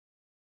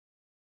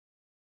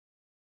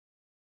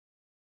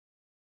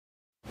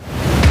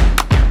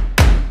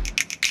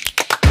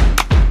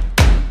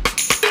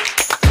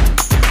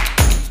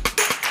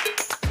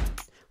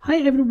Hi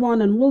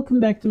everyone and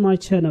welcome back to my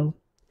channel.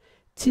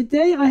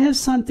 Today I have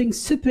something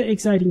super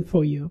exciting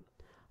for you.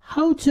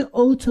 How to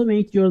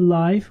automate your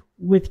life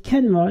with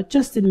Canva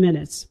just in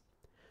minutes.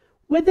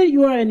 Whether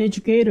you are an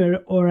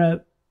educator or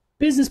a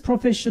business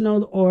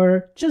professional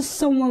or just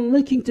someone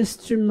looking to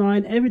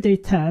streamline everyday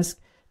tasks,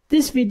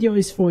 this video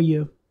is for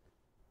you.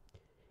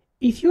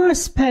 If you are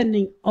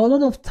spending a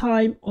lot of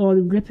time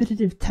on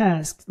repetitive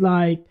tasks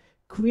like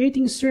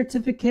creating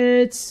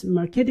certificates,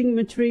 marketing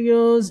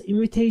materials,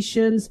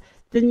 invitations,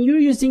 then you're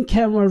using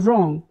Canva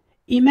wrong.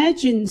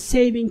 Imagine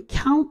saving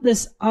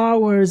countless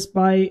hours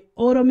by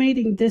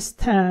automating this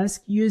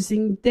task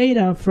using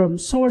data from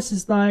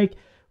sources like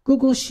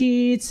Google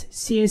Sheets,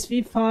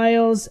 CSV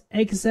files,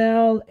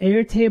 Excel,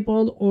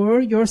 Airtable, or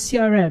your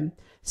CRM.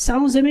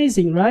 Sounds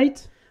amazing,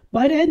 right?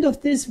 By the end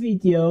of this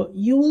video,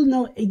 you will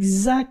know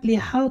exactly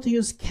how to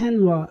use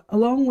Canva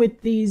along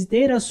with these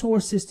data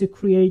sources to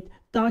create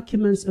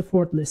documents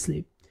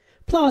effortlessly.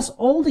 Plus,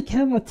 all the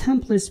Canva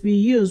templates we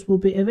use will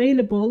be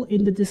available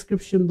in the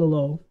description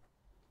below.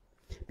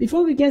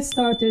 Before we get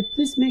started,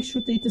 please make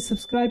sure to hit the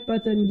subscribe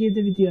button, give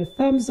the video a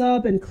thumbs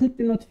up, and click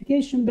the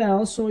notification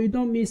bell so you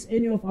don't miss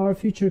any of our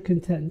future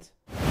content.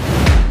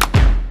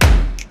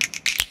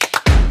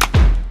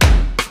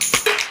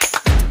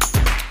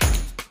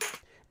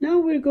 Now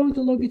we're going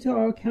to log into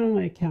our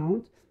Canva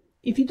account.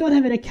 If you don't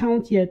have an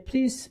account yet,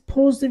 please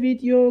pause the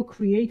video,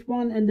 create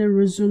one, and then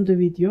resume the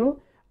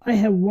video. I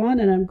have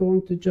one and I'm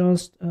going to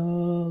just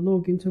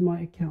log into my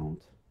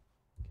account.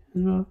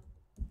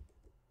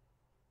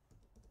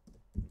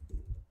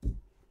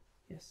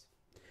 Yes.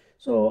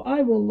 So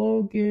I will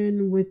log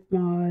in with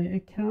my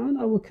account.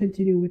 I will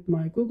continue with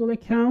my Google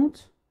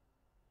account.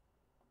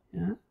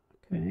 Yeah,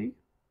 okay.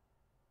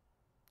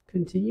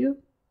 Continue.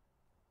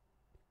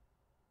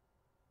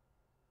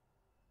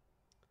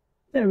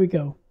 There we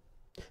go.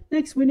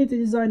 Next, we need to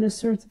design a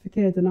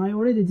certificate, and I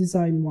already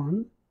designed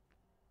one.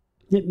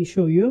 Let me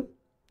show you.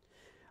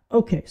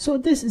 Okay, so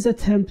this is a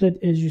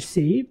template as you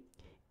see,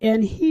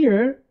 and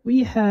here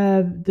we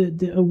have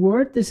the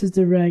award. This is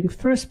the rank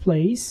first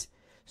place.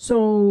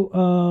 So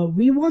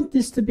we want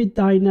this to be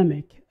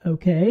dynamic.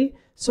 Okay,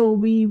 so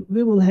we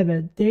will have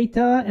a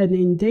data, and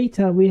in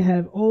data we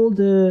have all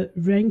the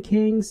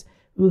rankings.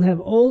 We'll have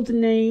all the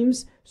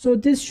names. So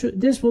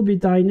this will be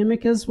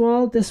dynamic as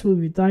well. This will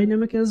be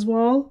dynamic as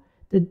well.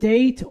 The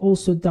date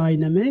also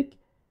dynamic,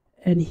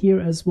 and here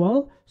as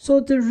well.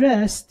 So the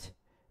rest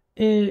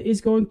is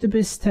going to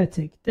be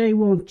static. They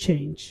won't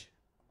change.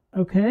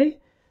 Okay,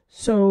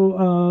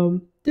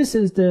 so this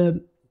is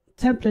the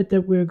template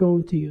that we're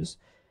going to use.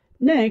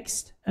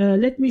 Next,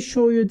 let me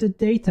show you the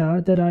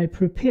data that I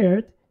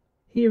prepared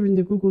here in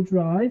the Google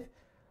Drive.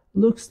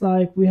 Looks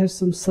like we have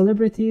some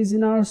celebrities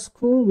in our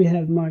school. We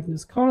have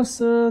Magnus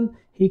Carlsen,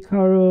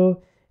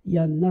 Hikaru,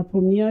 Jan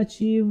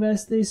Napomniachtchi,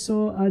 Wesley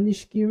So,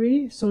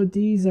 Anishgiri. So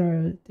these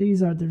are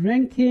the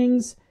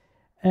rankings,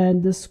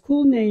 and the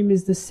school name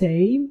is the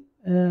same,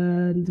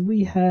 and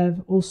we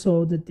have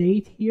also the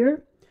date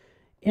here.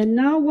 And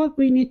now what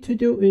we need to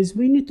do is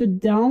we need to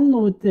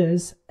download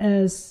this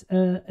as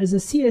a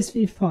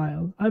CSV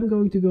file. I'm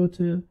going to go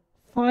to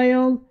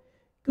File,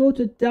 go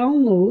to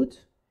Download,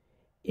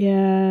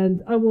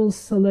 and I will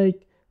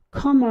select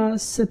comma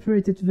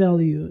separated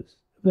values.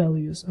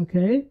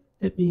 Okay,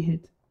 let me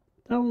hit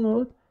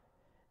download.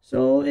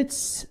 So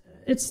it's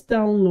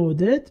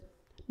downloaded.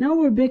 Now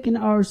we're back in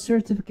our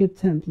certificate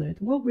template.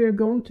 What we're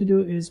going to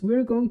do is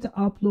we're going to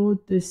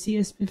upload the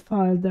CSV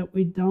file that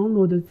we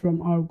downloaded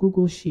from our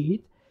Google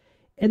Sheet,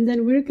 and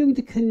then we're going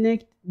to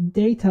connect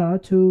data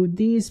to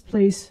these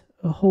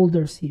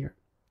placeholders here.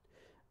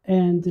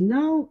 And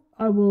now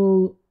I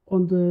will,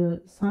 on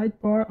the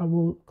sidebar, I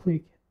will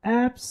click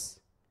Apps,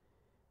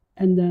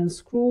 and then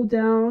scroll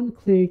down,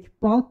 click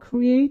Bulk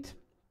Create.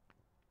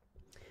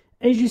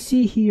 As you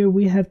see here,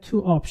 we have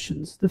two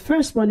options. The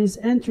first one is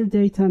enter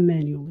data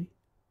manually.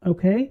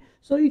 Okay,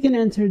 so you can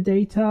enter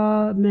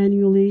data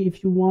manually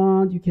if you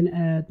want. You can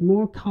add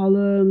more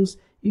columns.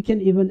 You can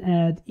even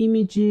add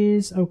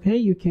images. Okay,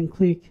 you can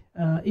click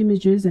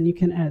images and you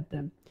can add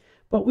them.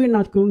 But we're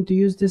not going to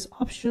use this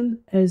option.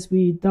 As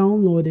we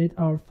downloaded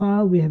our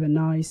file, we have a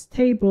nice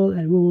table,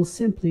 and we will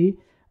simply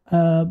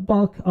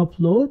bulk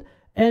upload.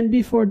 And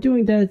before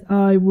doing that,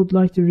 I would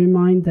like to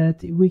remind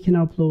that we can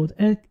upload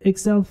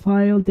Excel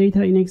file,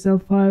 data in Excel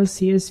file,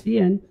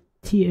 CSV, and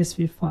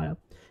TSV file.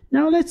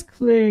 Now let's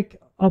click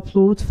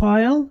Upload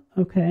File.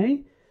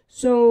 Okay,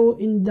 so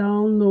in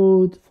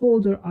Download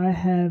folder, I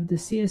have the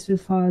CSV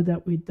file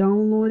that we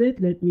downloaded.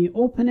 Let me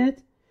open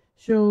it.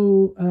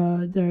 So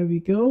there we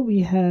go. We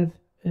have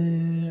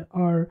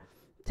our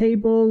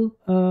table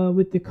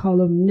with the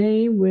column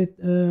name, with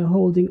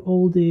holding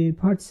all the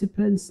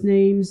participants'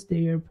 names,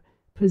 their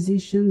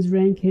positions,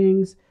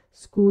 rankings,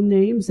 school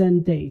names,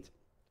 and date.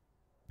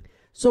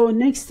 So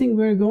next thing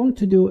we're going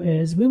to do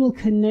is we will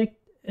connect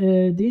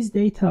these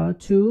data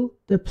to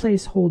the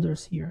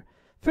placeholders here.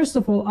 First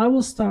of all, I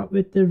will start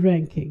with the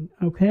ranking.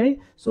 Okay,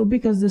 so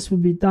because this will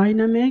be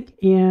dynamic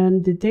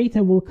and the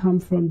data will come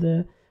from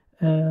the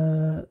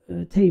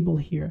table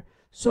here.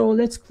 So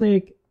let's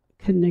click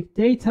connect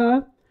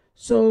data.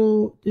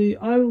 So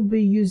I will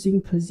be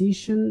using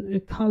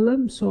position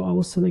column, so I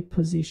will select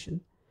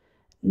position.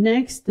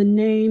 Next, the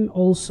name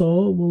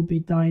also will be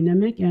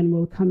dynamic and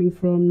will coming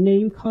from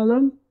name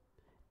column.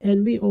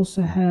 And we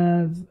also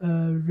have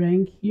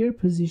rank here,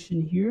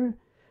 position here.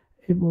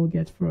 It will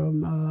get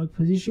from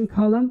position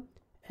column.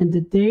 And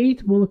the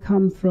date will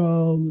come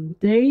from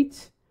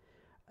date.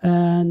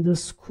 And the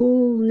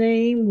school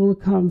name will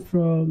come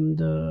from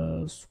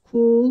the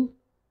school.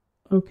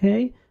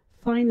 Okay.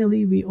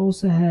 Finally, we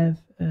also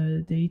have a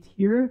date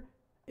here.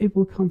 It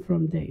will come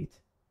from date.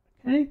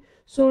 Okay.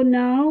 So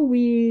now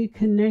we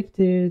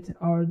connected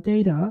our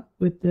data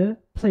with the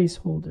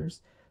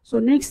placeholders. So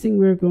next thing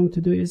we're going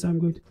to do is I'm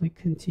going to click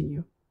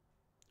continue.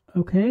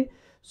 Okay.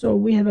 So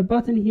we have a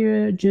button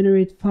here,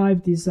 generate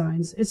 5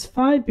 designs. It's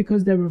 5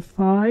 because there were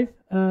 5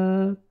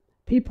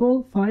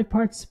 people, 5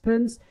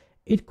 participants.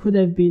 It could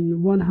have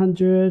been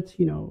 100,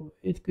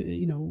 it could,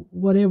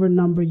 whatever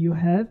number you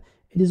have,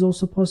 it is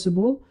also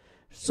possible.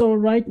 So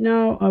right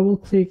now I will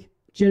click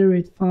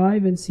generate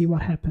 5 and see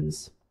what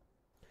happens.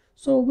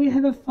 So we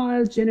have a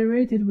file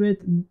generated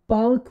with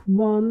bulk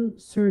 1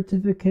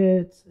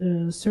 certificate.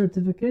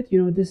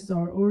 This is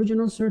our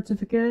original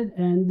certificate,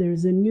 and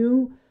there's a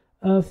new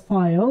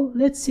file.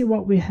 Let's see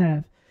what we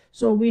have.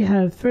 So we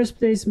have first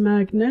place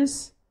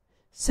Magnus,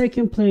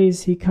 second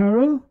place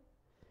Hikaru,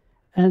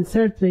 and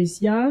third place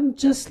Jan,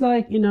 just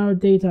like in our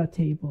data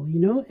table.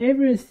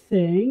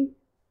 Everything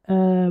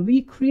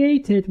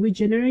we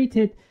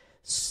generated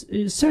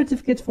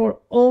certificate for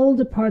all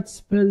the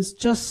participants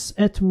just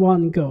at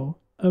one go.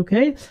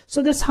 Okay,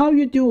 so that's how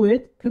you do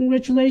it.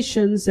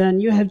 Congratulations,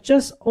 and you have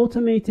just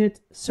automated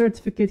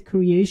certificate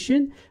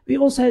creation. We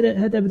also had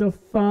a bit of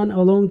fun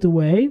along the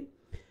way.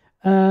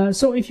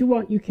 So if you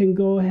want, you can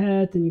go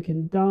ahead and you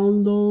can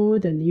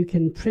download and you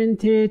can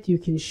print it. You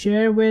can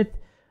share with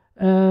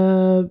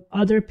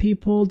other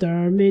people. There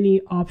are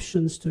many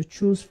options to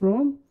choose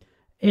from.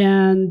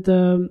 And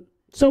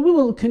so we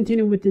will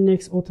continue with the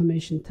next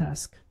automation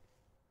task.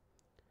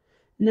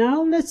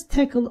 Now let's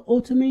tackle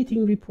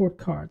automating report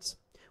cards.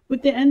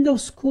 With the end of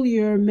school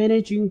year,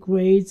 managing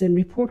grades and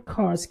report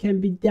cards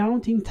can be a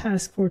daunting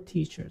task for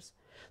teachers.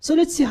 So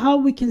let's see how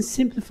we can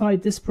simplify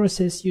this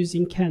process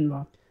using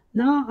Canva.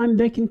 Now I'm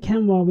back in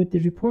Canva with the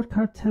report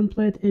card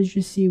template. As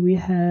you see, we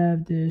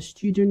have the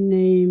student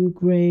name,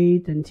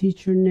 grade, and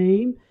teacher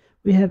name.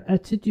 We have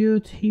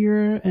attitude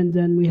here, and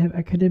then we have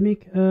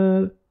academic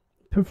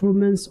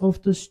performance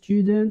of the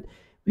student.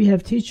 We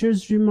have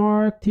teacher's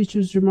remark.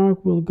 Teacher's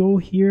remark will go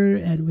here,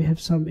 and we have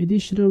some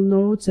additional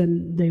notes,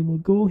 and they will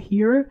go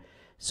here.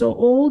 So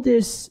all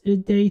this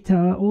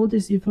data, all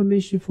this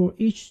information for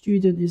each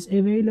student is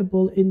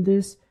available in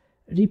this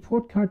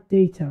report card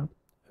data.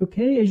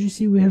 Okay, as you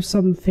see, we have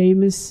some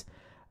famous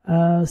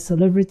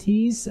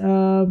celebrities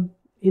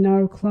in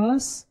our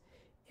class,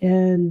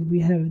 and we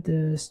have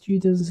the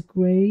students'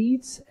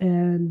 grades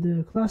and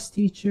the class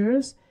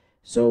teachers.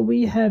 So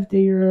we have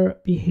their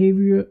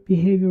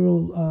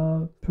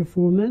behavioral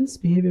performance,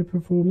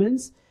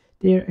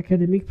 their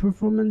academic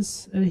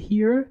performance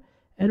here,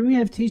 and we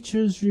have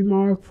teacher's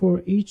remark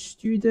for each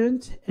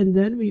student, and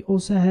then we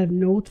also have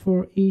note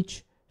for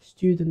each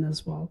student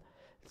as well.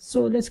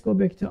 So let's go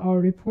back to our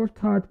report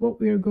card. What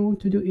we are going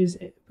to do is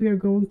we are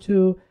going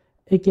to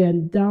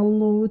again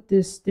download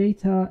this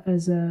data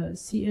as a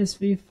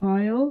CSV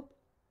file.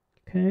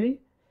 Okay,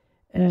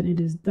 and it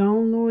is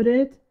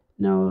downloaded.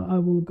 Now I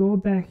will go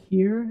back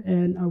here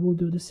and I will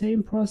do the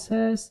same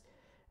process,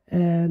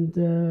 and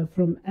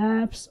from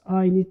apps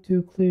I need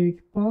to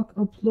click bulk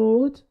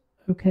upload.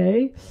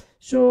 Okay,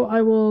 so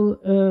I will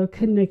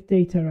connect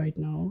data right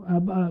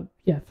now.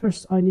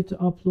 First I need to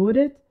upload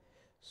it.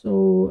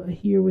 So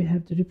here we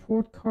have the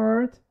report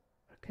card.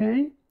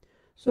 Okay,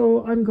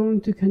 so I'm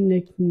going to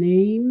connect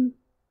name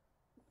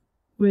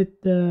with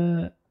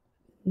the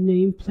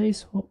name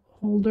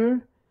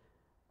placeholder,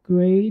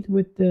 grade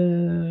with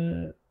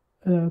the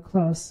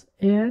class,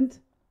 and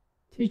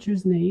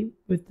teacher's name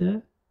with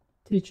the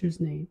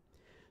teacher's name.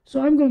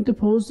 So I'm going to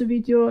pause the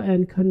video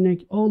and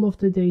connect all of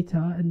the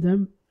data and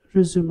then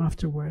resume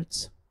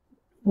afterwards.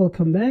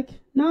 Welcome back.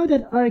 Now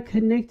that I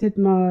connected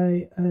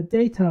my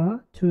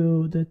data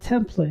to the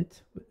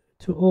template,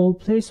 to all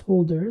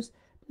placeholders,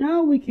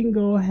 now we can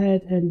go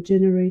ahead and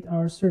generate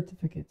our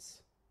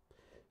certificates.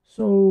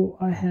 So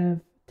I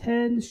have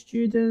 10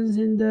 students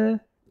in the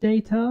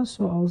data,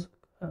 so I'll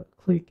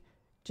click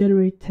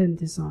generate 10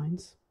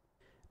 designs.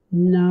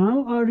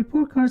 Now our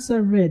report cards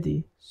are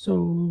ready.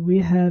 So we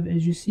have,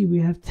 as you see, we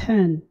have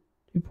 10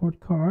 report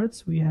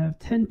cards. We have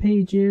 10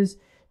 pages.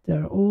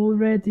 They're all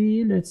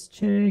ready. Let's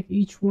check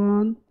each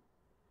one.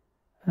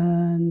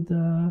 And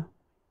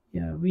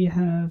we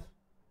have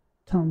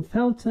Tom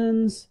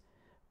Felton's.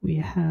 We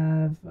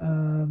have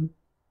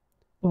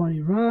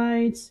Bonnie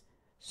Wright's.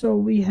 So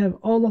we have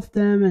all of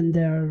them, and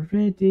they're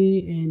ready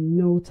in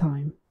no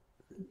time.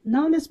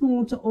 Now let's move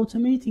on to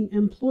automating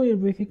employee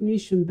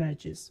recognition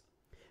badges.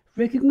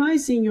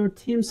 Recognizing your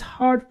team's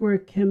hard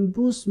work can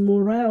boost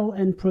morale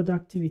and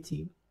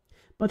productivity.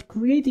 but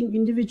creating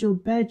individual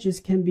badges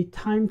can be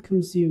time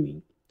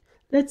consuming.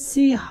 Let's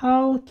see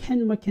how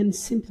Canva can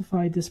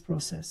simplify this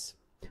process.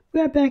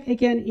 We are back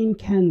again in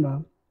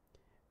Canva,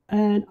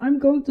 and I'm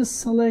going to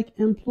select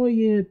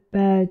employee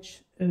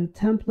badge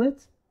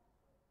template.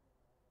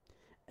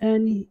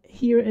 And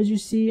here, as you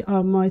see,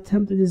 my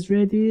template is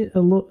ready.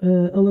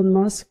 Elon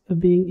Musk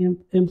being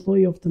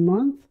employee of the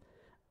month.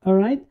 All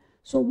right.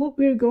 So what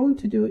we're going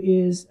to do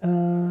is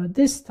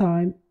this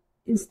time,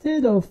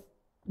 instead of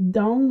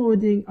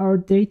downloading our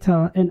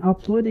data and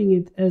uploading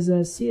it as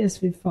a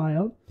CSV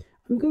file,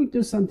 I'm going to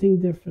do something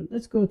different.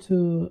 Let's go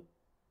to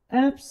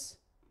apps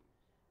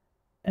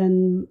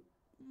and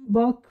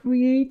bulk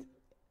create,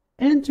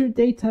 enter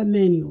data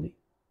manually.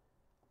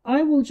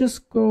 I will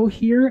just go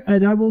here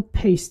and I will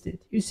paste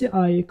it. You see,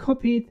 I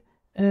copied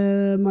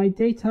my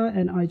data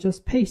and I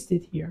just paste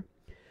it here.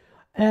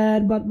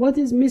 But what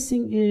is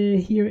missing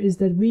here is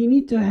that we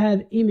need to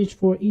have image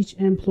for each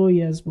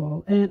employee as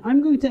well. And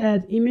I'm going to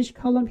add image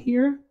column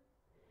here.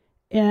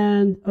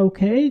 And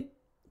okay,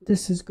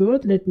 this is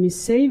good. Let me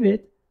save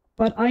it.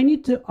 But I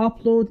need to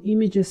upload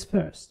images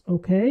first,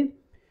 okay?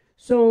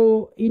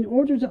 So in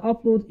order to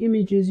upload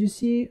images, you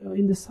see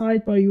in the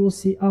sidebar, you will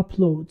see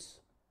uploads,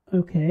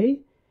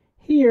 okay?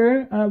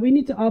 Here, we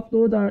need to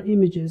upload our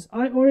images.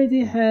 I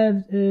already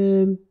have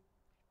in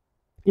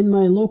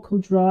my local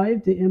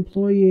drive the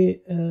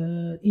employee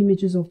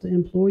images of the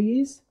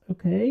employees,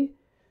 okay?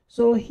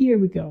 So here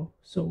we go.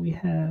 So we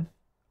have,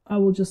 I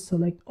will just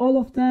select all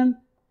of them,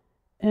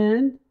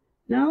 and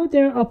now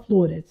they're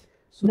uploaded.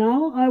 So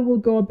now I will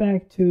go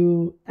back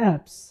to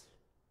apps,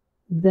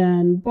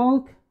 then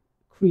bulk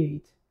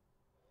create,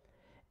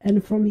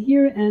 and from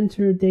here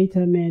enter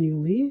data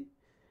manually.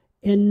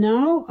 And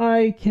now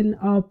I can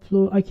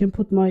upload, I can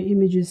put my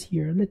images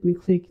here. Let me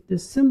click the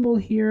symbol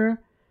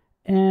here,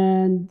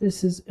 and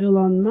this is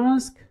Elon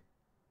Musk.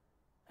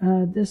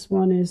 This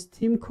one is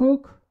Tim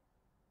Cook,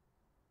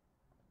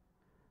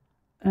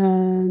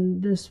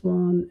 and this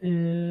one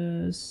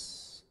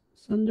is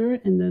Sundar,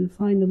 and then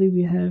finally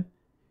we have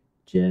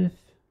Jeff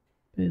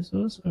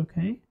Bezos.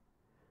 Okay.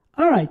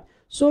 All right.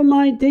 So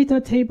my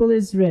data table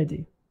is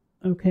ready.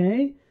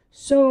 Okay.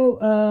 So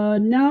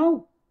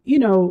now you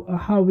know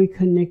how we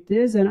connect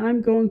this, and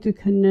I'm going to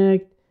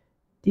connect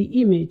the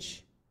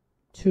image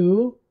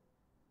to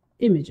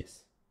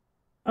images.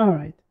 All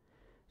right.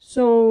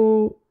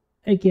 So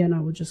again,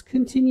 I will just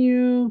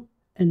continue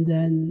and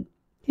then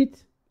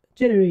hit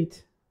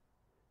generate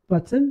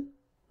button.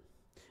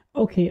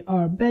 Okay,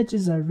 our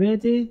badges are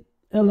ready.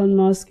 Elon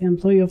Musk,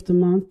 employee of the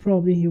month.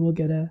 Probably he will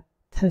get a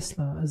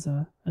Tesla as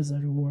a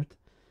reward.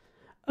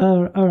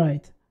 All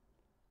right.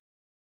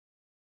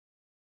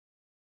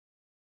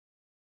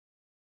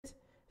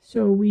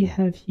 So we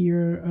have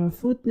here a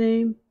food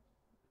name,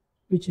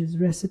 which is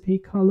recipe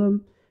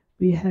column.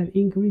 We have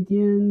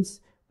ingredients.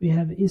 We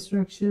have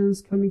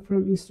instructions coming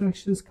from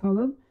instructions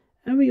column.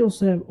 And we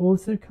also have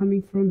author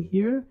coming from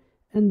here.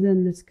 And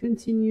then let's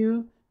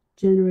continue.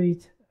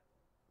 Generate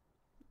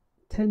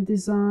 10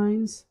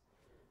 designs.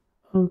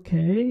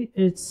 Okay,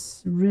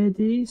 it's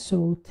ready.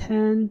 So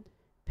 10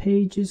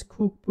 pages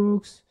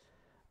cookbooks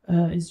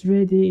is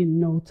ready in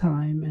no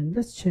time. And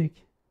let's check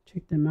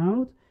them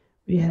out.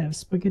 We have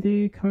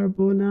spaghetti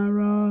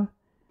carbonara,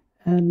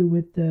 and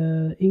with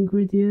the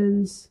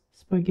ingredients,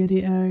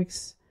 spaghetti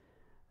eggs,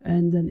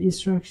 and then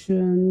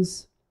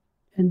instructions,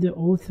 and the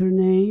author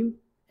name.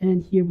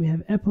 And here we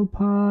have apple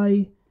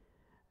pie,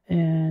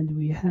 and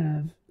we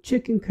have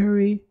chicken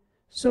curry.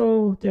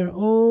 So they're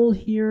all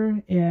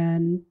here,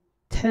 and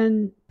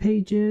 10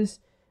 pages,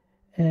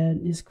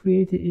 and is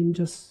created in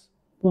just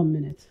 1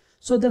 minute.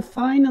 So the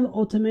final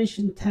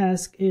automation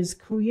task is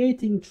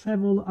creating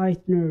travel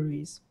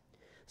itineraries.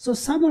 So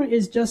summer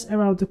is just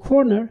around the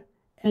corner,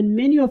 and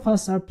many of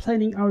us are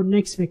planning our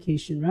next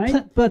vacation,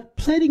 right? But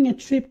planning a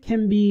trip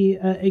can be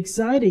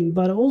exciting,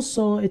 but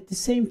also at the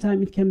same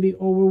time, it can be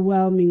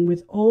overwhelming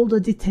with all the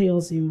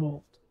details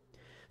involved.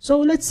 So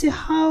let's see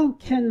how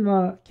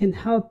Canva can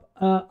help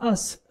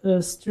us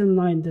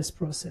streamline this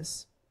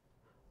process.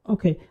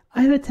 Okay,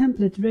 I have a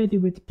template ready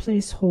with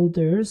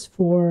placeholders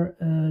for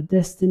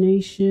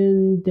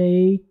destination,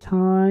 date,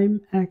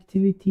 time,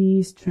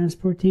 activities,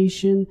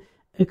 transportation,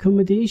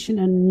 accommodation,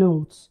 and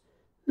notes.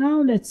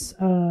 Now let's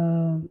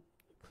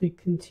click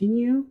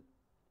continue.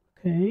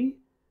 Okay,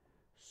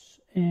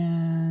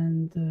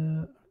 and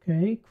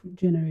okay,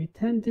 generate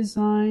 10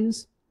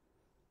 designs,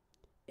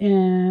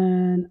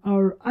 and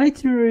our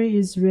itinerary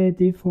is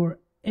ready for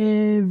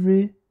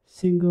every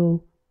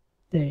single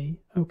day.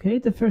 Okay,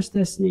 the first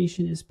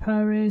destination is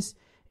Paris.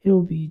 It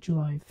will be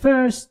July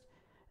 1st,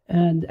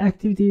 and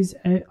activities: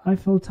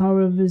 Eiffel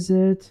Tower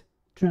visit,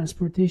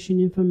 transportation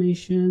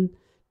information,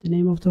 the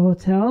name of the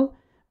hotel.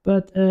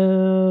 But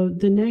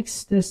the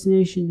next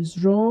destination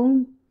is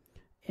Rome,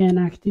 and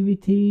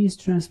activities,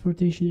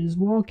 transportation is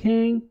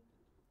walking.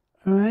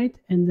 All right,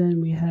 and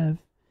then we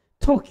have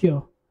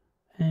Tokyo,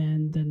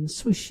 and then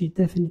sushi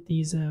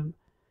definitely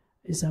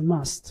is a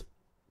must.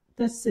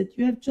 That's it.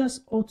 You have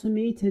just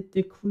automated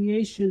the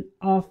creation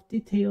of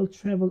detailed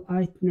travel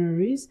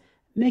itineraries.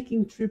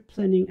 making trip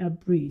planning a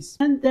breeze.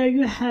 And there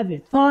you have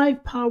it,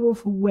 5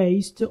 powerful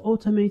ways to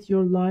automate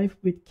your life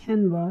with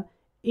Canva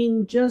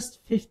in just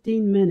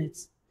 15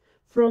 minutes.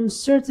 From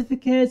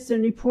certificates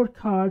and report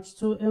cards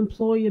to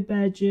employee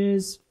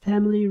badges,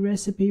 family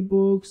recipe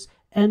books,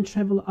 and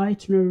travel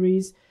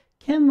itineraries,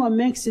 Canva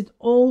makes it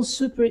all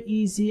super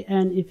easy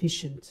and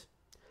efficient.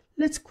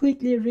 Let's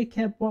quickly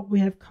recap what we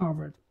have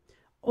covered.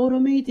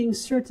 Automating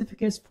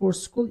certificates for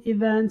school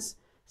events,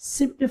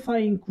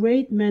 simplifying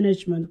grade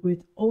management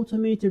with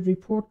automated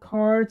report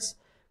cards,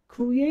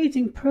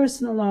 creating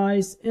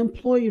personalized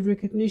employee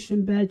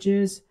recognition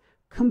badges,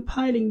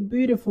 compiling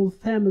beautiful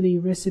family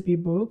recipe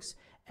books,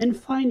 and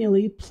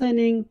finally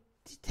planning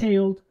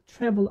detailed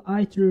travel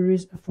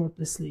itineraries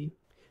effortlessly.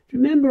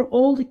 Remember,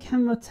 all the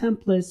Canva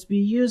templates we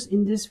use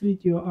in this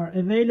video are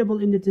available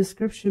in the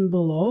description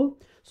below,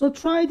 so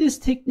try these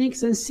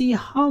techniques and see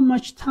how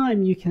much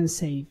time you can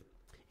save.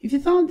 If you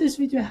found this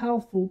video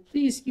helpful,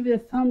 please give it a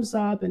thumbs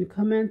up and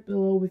comment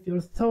below with your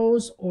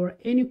thoughts or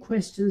any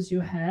questions you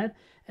had,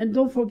 and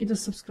don't forget to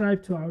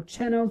subscribe to our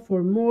channel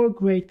for more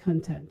great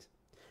content.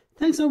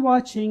 Thanks for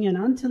watching, and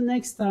until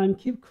next time,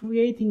 keep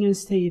creating and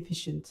stay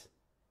efficient.